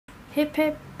Hip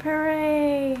hip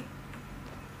hooray!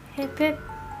 Hip hip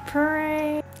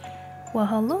hooray! Well,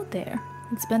 hello there.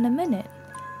 It's been a minute.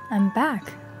 I'm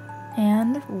back.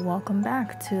 And welcome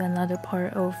back to another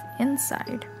part of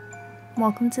Inside.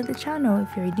 Welcome to the channel.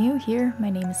 If you're new here, my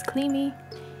name is Cleamy.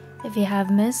 If you have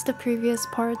missed the previous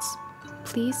parts,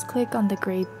 please click on the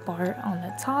gray bar on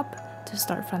the top to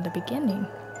start from the beginning.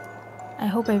 I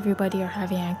hope everybody are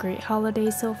having a great holiday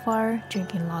so far,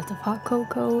 drinking lots of hot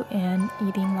cocoa and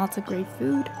eating lots of great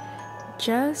food.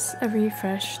 Just a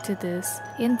refresh to this,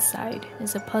 Inside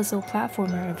is a puzzle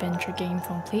platformer adventure game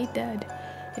from playdead.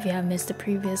 If you have missed the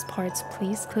previous parts,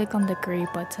 please click on the gray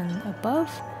button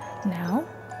above now,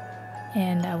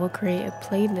 and I will create a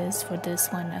playlist for this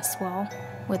one as well.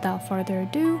 Without further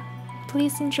ado,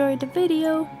 please enjoy the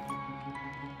video!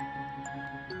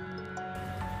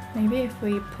 Maybe if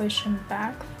we push him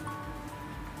back.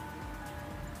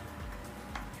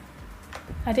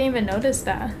 I didn't even notice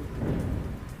that.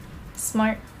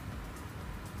 Smart.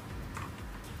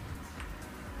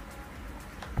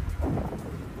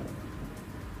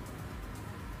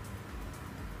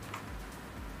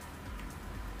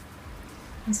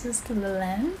 Is this the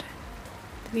land?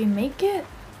 Did we make it?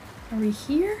 Are we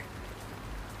here?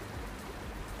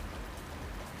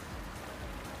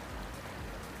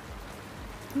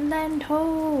 Land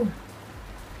ho!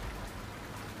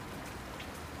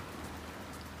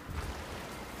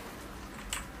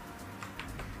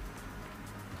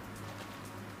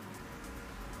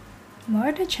 What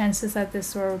are the chances that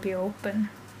this door will be open?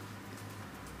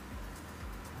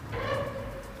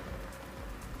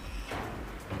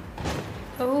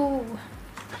 Oh!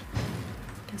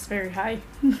 It's very high.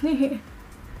 I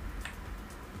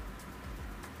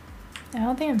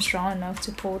don't think I'm strong enough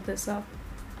to pull this up.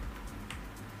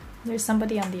 There's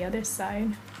somebody on the other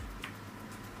side.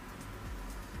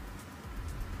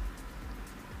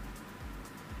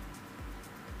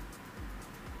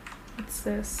 What's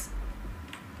this?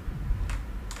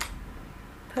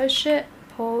 Push it,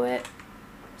 pull it,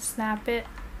 snap it,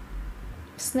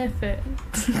 sniff it,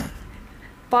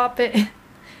 bop it.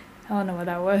 I don't know what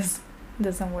that was. It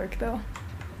doesn't work though.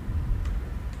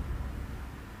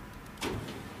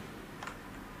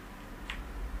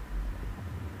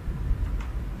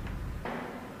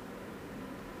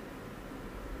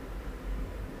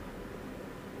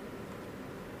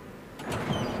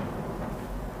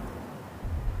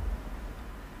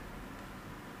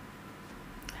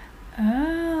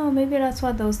 Oh, maybe that's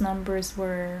what those numbers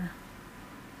were.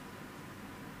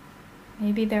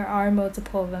 Maybe there are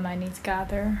multiple of them I need to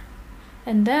gather.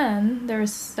 And then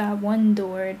there's that one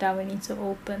door that we need to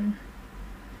open.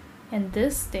 And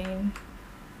this thing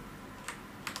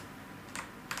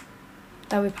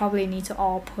that we probably need to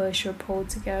all push or pull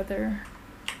together.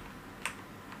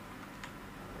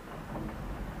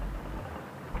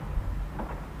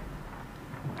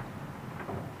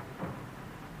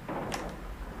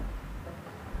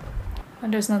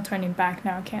 And there's no turning back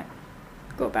now. I can't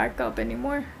go back up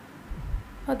anymore.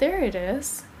 Oh, there it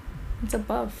is. It's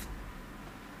above.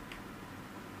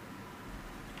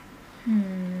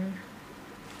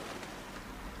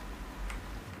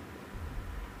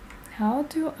 How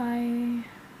do I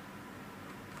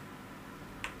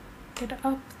get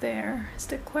up there is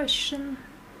the question.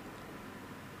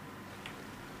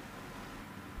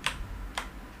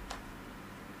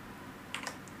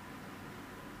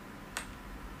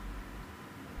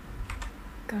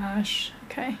 Gosh,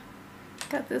 okay.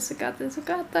 Got this, I got this, I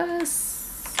got this.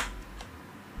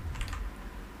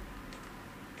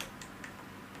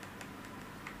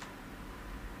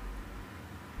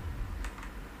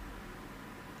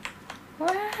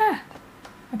 Wah!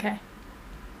 Okay.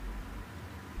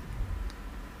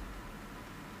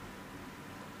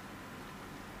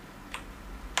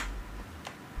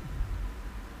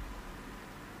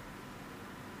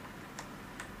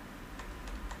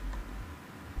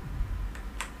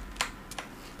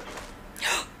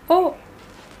 Oh!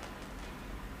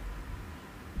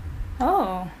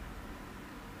 Oh.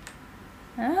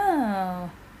 Oh.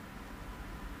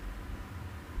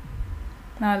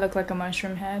 Now I look like a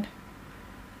mushroom head.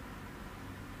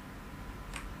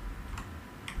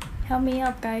 Help me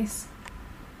up, guys.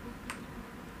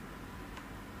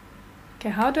 Okay,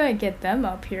 how do I get them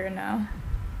up here now?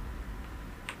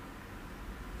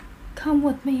 Come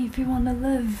with me if you want to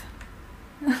live.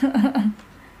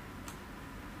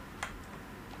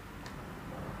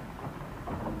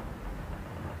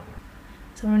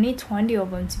 So we need 20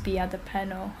 of them to be at the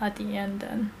panel at the end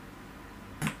then.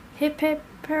 Hip hip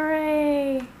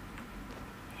hooray!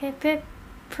 Hip hip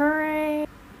hooray!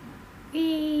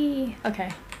 Wee!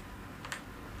 Okay.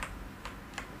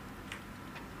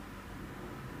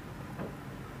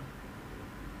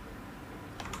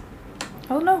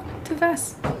 Oh no, too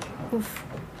fast. Oof.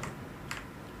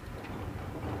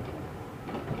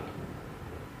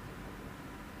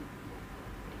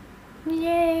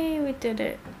 Yay, we did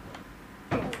it.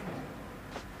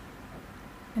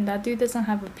 And that dude doesn't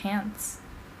have a pants.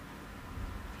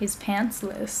 He's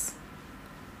pantsless.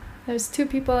 There's 2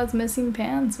 people that's missing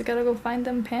pants. We gotta go find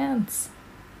them pants.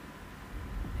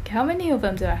 Like, how many of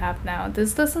them do I have now?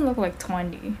 This doesn't look like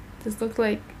 20. This looks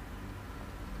like...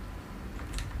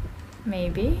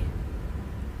 maybe?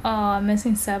 Oh, I'm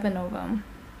missing 7 of them.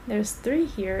 There's 3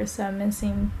 here, so I'm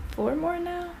missing 4 more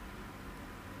now?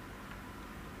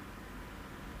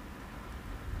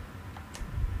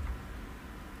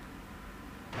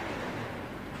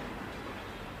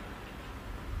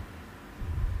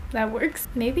 That works.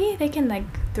 Maybe they can like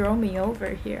throw me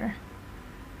over here.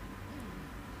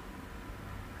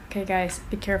 Okay guys,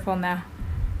 be careful now.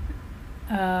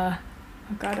 Oh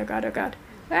god, oh god, oh god.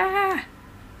 Ah!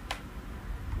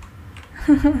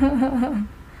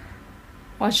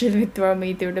 Why should they throw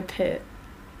me through the pit?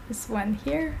 This one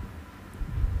here?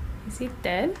 Is he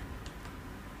dead?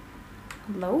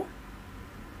 Hello?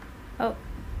 Oh.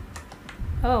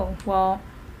 Oh, well.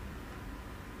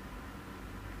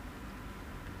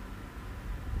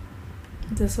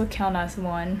 This will count as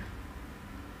 1.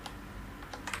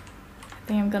 I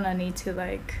think I'm gonna need to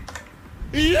like...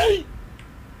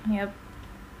 Yep.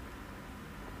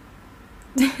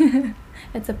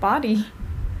 It's a body.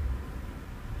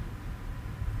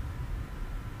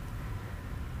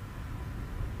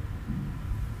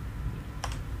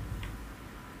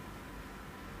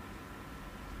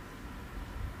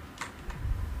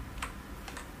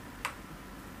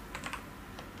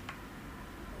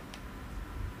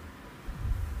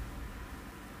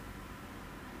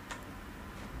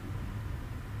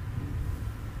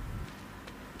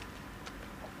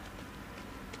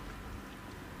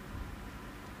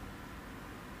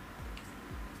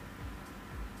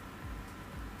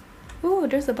 Ooh,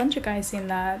 there's a bunch of guys in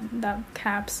that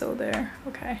capsule there.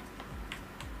 Okay.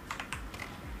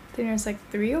 I think there's like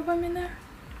 3 of them in there.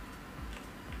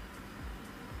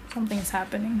 Something's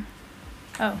happening.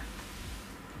 Oh.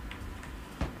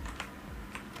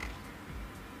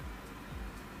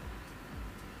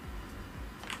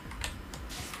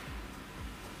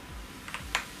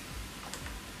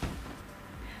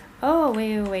 Oh,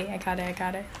 wait, I got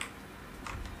it.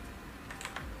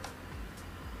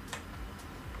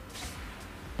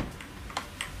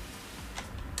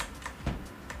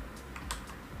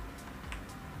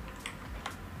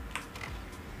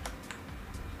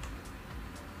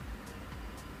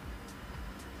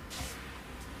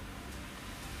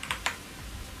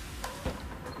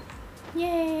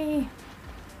 Yay!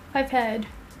 I've head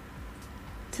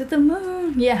to the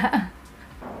moon. Yeah.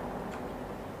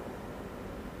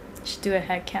 Should do a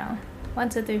head count. 1,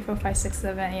 2, 3, 4, 5, 6,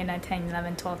 7, 8, 9, 10,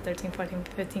 11, 12, 13, 14,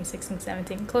 15, 16,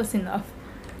 17. Close enough.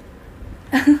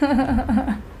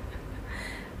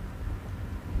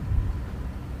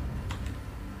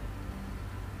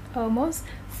 Almost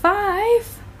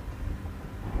 5.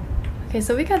 Okay,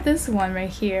 so we got this one right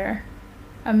here.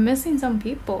 I'm missing some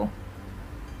people.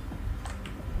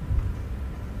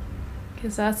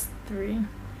 Because that's 3.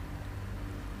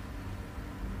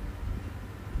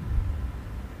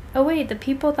 Oh wait, the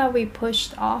people that we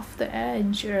pushed off the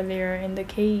edge earlier in the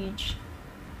cage.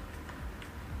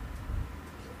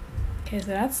 Okay, so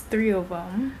that's 3 of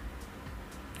them.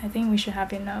 I think we should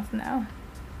have enough now.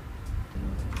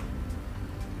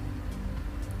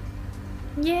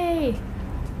 Yay!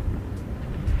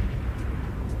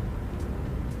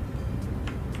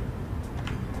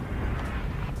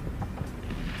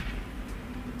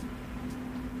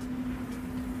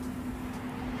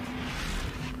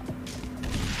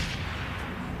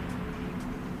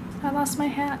 I lost my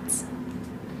hats.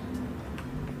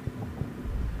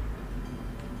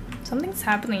 Something's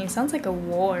happening. It sounds like a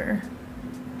war.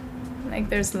 Like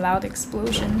there's loud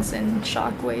explosions and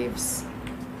shockwaves.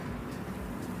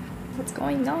 What's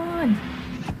going on?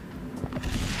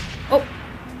 Oh!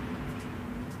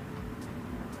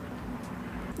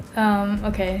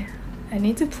 Okay. I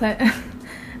need to play.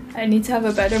 I need to have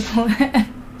a better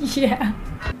plan. Yeah.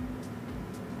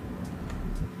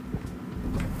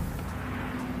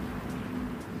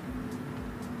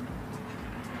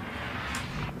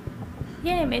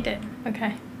 Yay, I made it.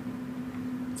 Okay.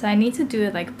 So I need to do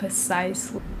it like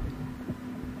precisely.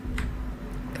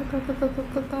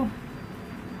 Go.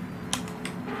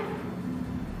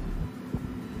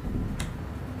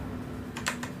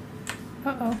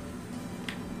 Uh-oh.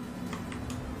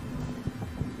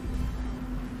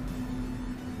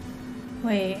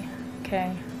 Wait,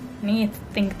 okay. I need to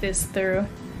think this through.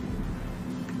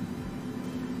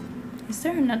 Is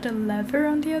there another lever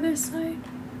on the other side?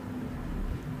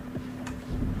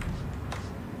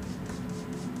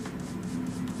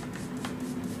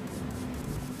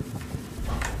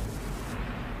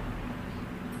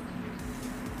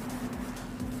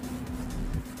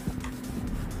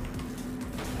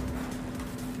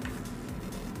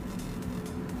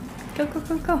 Go, go,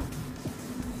 go, go.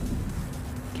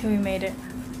 Okay, we made it.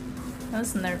 That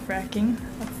was nerve-wracking.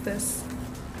 What's this?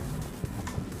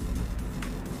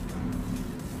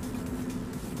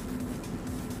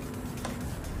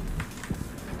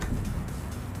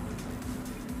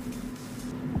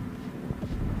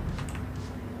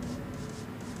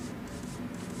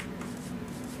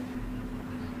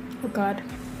 Oh god.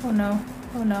 Oh no.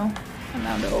 Oh no. I'm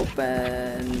out to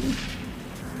open.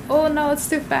 Oh no, it's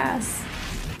too fast.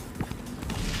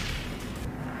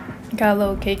 Got a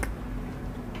little cake.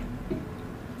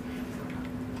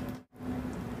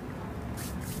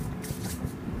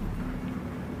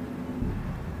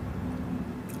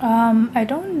 I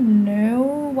don't know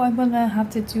what I'm gonna have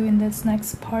to do in this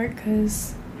next part,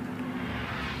 cause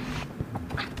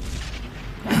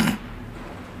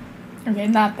okay,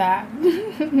 not that.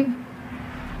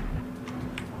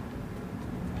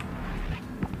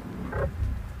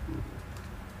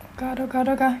 God, oh god,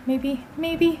 oh god, maybe,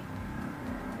 maybe.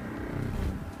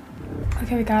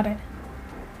 Okay, we got it.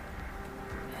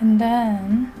 And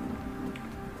then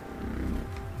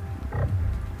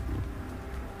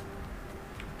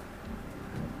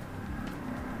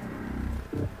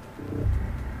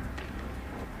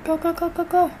go, go, go, go,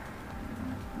 go.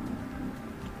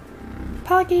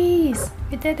 Poggies!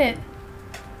 We did it.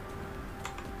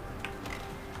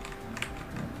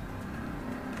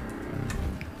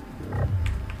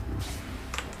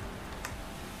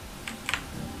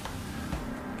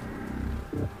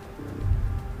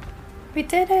 We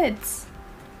did it!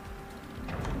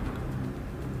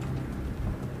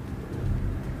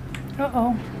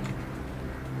 Uh-oh.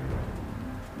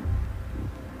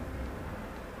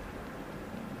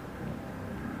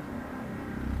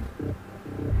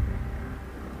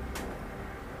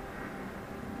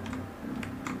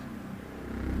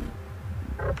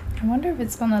 I wonder if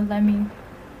it's gonna let me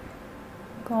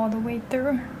go all the way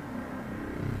through.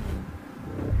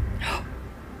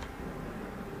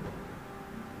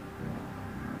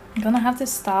 I'm gonna have to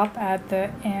stop at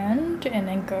the end and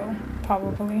then go,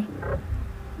 probably.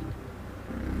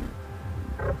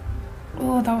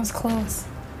 Oh, that was close.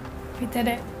 We did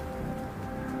it.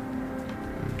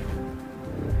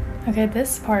 Okay,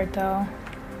 this part though.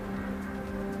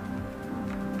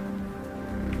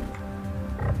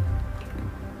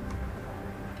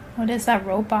 What is that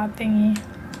robot thingy?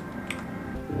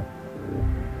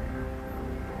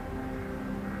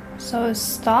 So it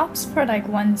stops for like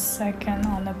 1 second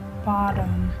on the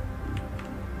bottom.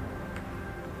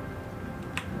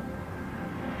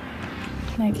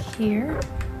 Like here.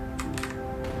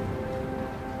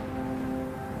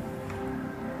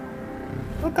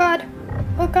 Oh god!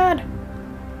 Oh god!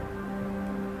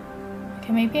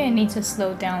 Okay, maybe I need to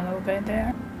slow down a little bit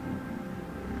there.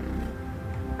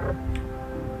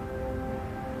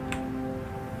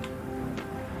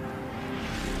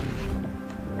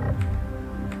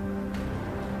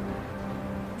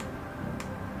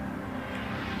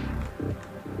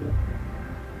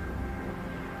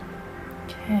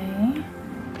 Okay.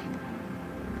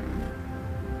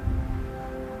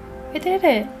 We did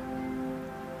it!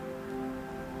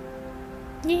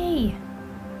 Yay!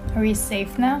 Are we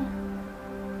safe now?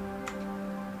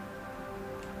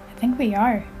 I think we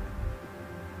are.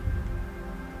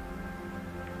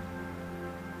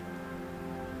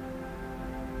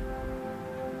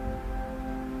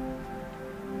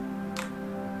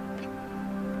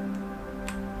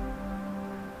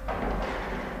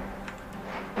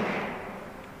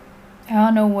 I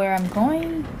don't know where I'm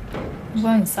going. I'm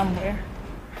going somewhere.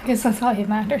 I guess that's all it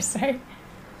matters, right?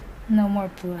 No more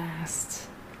blast.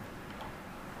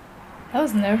 That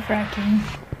was nerve-wracking.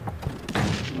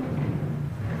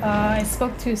 I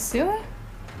spoke too soon?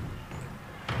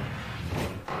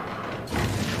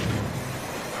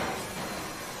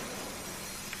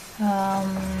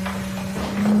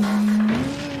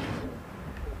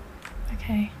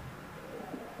 Okay.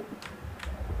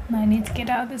 I need to get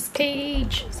out of this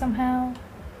cage somehow.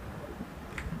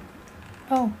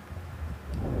 Oh.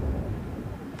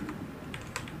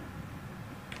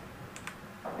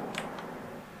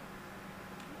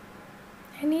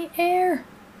 I need air.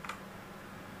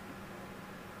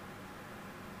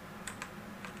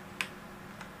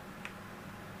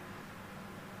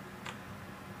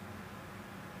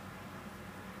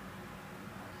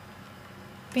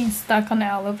 Being stuck on the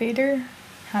elevator,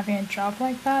 having a job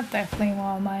like that, definitely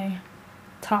one of my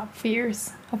top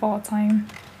fears of all time.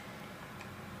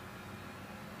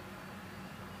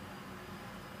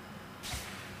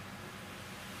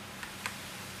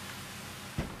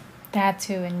 That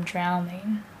too, and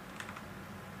drowning.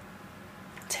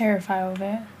 Terrified of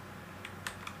it.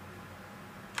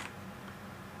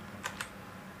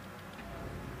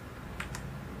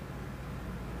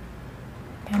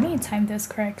 I need to time this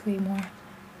correctly more.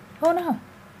 Oh no!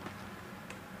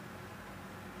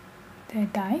 Did I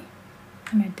die?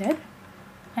 Am I dead?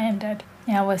 I am dead.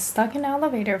 Yeah, I was stuck in the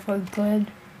elevator for a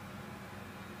good,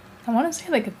 I want to say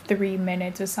like 3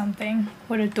 minutes or something,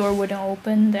 where the door wouldn't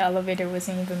open, the elevator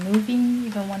wasn't even moving,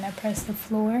 even when I pressed the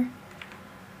floor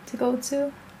to go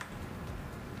to.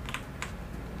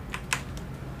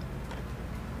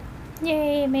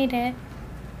 Yay, made it.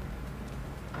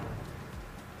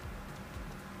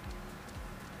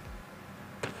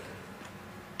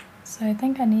 So I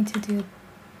think I need to do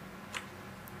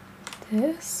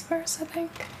this first, I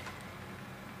think.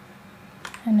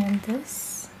 And then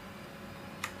this.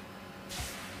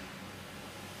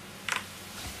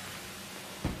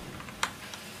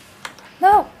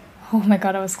 No! Oh my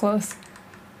god, I was close.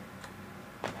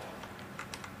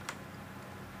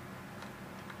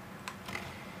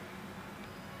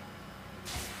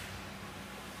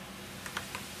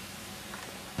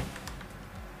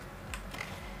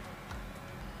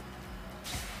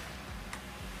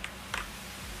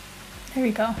 There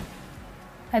we go.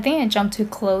 I think I jumped too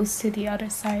close to the other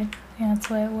side. Yeah, that's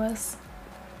what it was.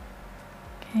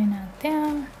 Okay, now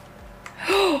down.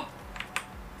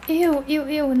 Ew, ew,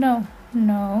 ew, no.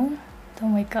 No,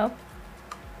 don't wake up.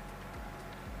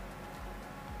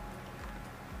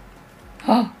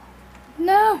 Oh,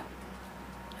 no!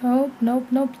 Nope, nope,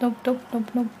 nope, nope, nope, nope,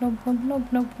 nope, nope, nope,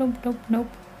 nope, nope, nope, nope, nope.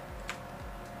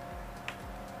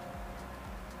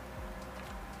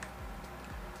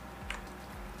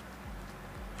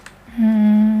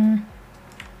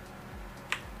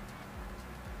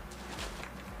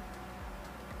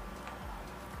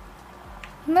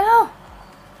 No!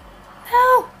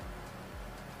 No!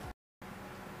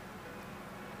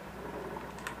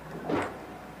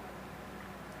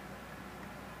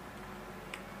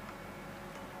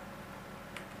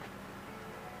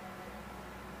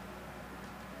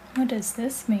 What does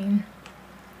this mean?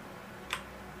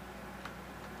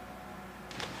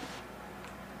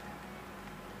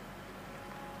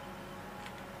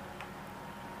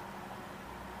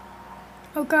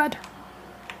 Oh god.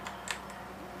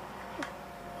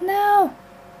 No!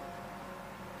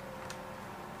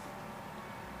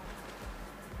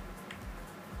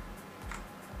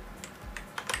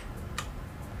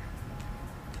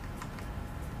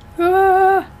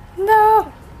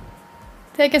 No!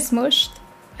 Did I get smushed?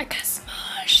 I got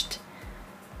smushed!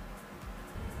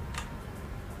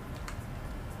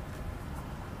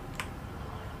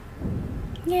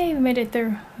 Yay, we made it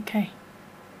through. Okay.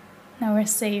 Now we're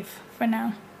safe for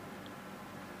now.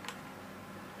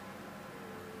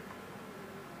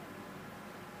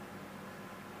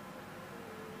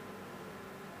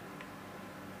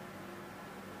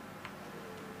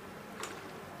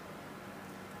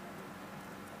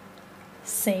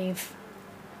 Save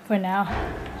for now.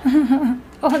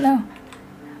 Oh no!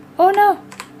 Oh no!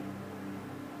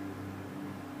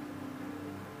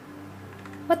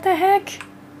 What the heck?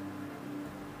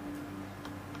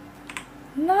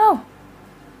 No!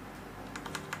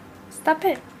 Stop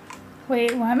it!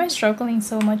 Wait, why am I struggling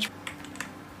so much?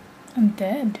 I'm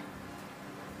dead.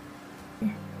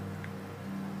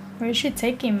 Where is she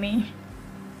taking me?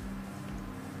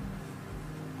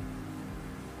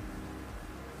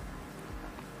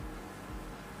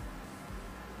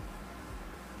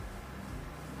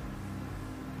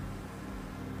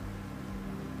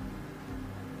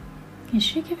 Is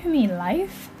she giving me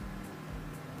life?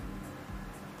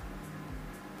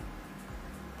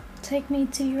 Take me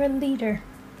to your leader,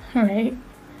 right?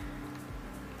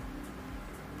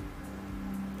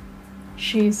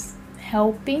 She's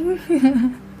helping?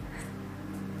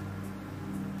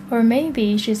 Or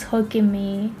maybe she's hooking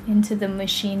me into the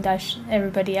machine that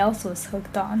everybody else was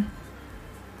hooked on.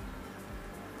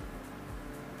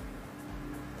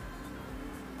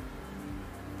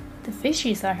 The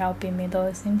fishies are helping me though,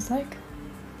 it seems like.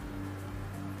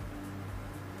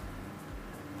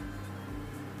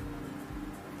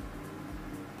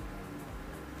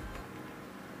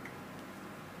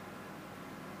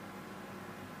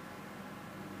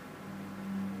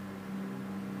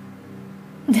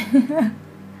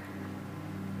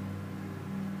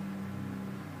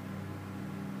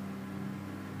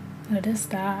 What is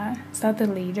that? Is that the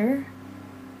leader?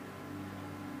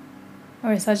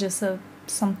 Or is that just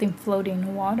something floating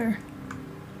in water?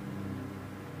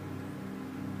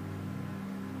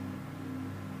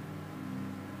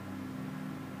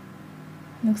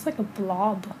 Looks like a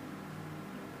blob.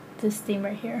 This thing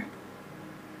right here.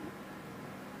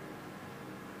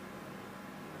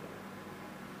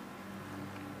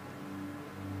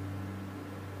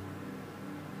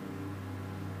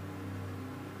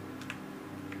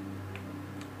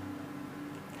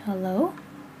 Hello?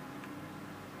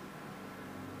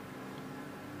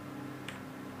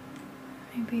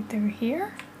 Maybe they're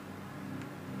here?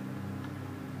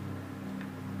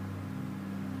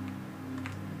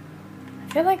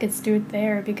 I feel like it's through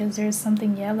there because there's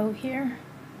something yellow here.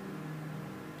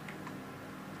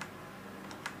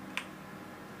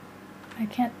 I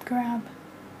can't grab.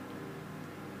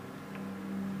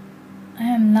 I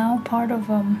am now part of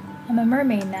I'm a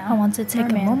mermaid now. I want to take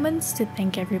a moment to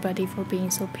thank everybody for being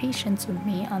so patient with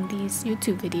me on these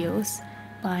YouTube videos.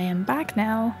 But I am back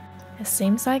now. It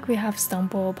seems like we have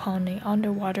stumbled upon an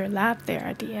underwater lab there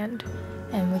at the end,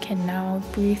 and we can now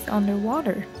breathe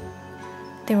underwater.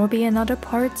 There will be another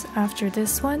part after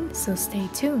this one, so stay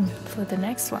tuned for the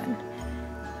next one.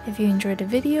 If you enjoyed the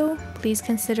video, please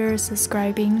consider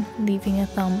subscribing, leaving a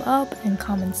thumb up, and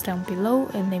comments down below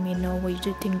and let me know what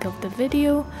you think of the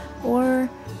video, or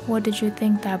what did you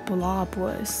think that blob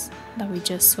was that we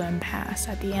just swam past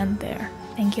at the end there.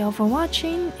 Thank you all for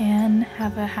watching and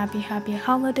have a happy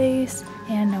holidays,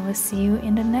 and I will see you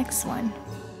in the next one.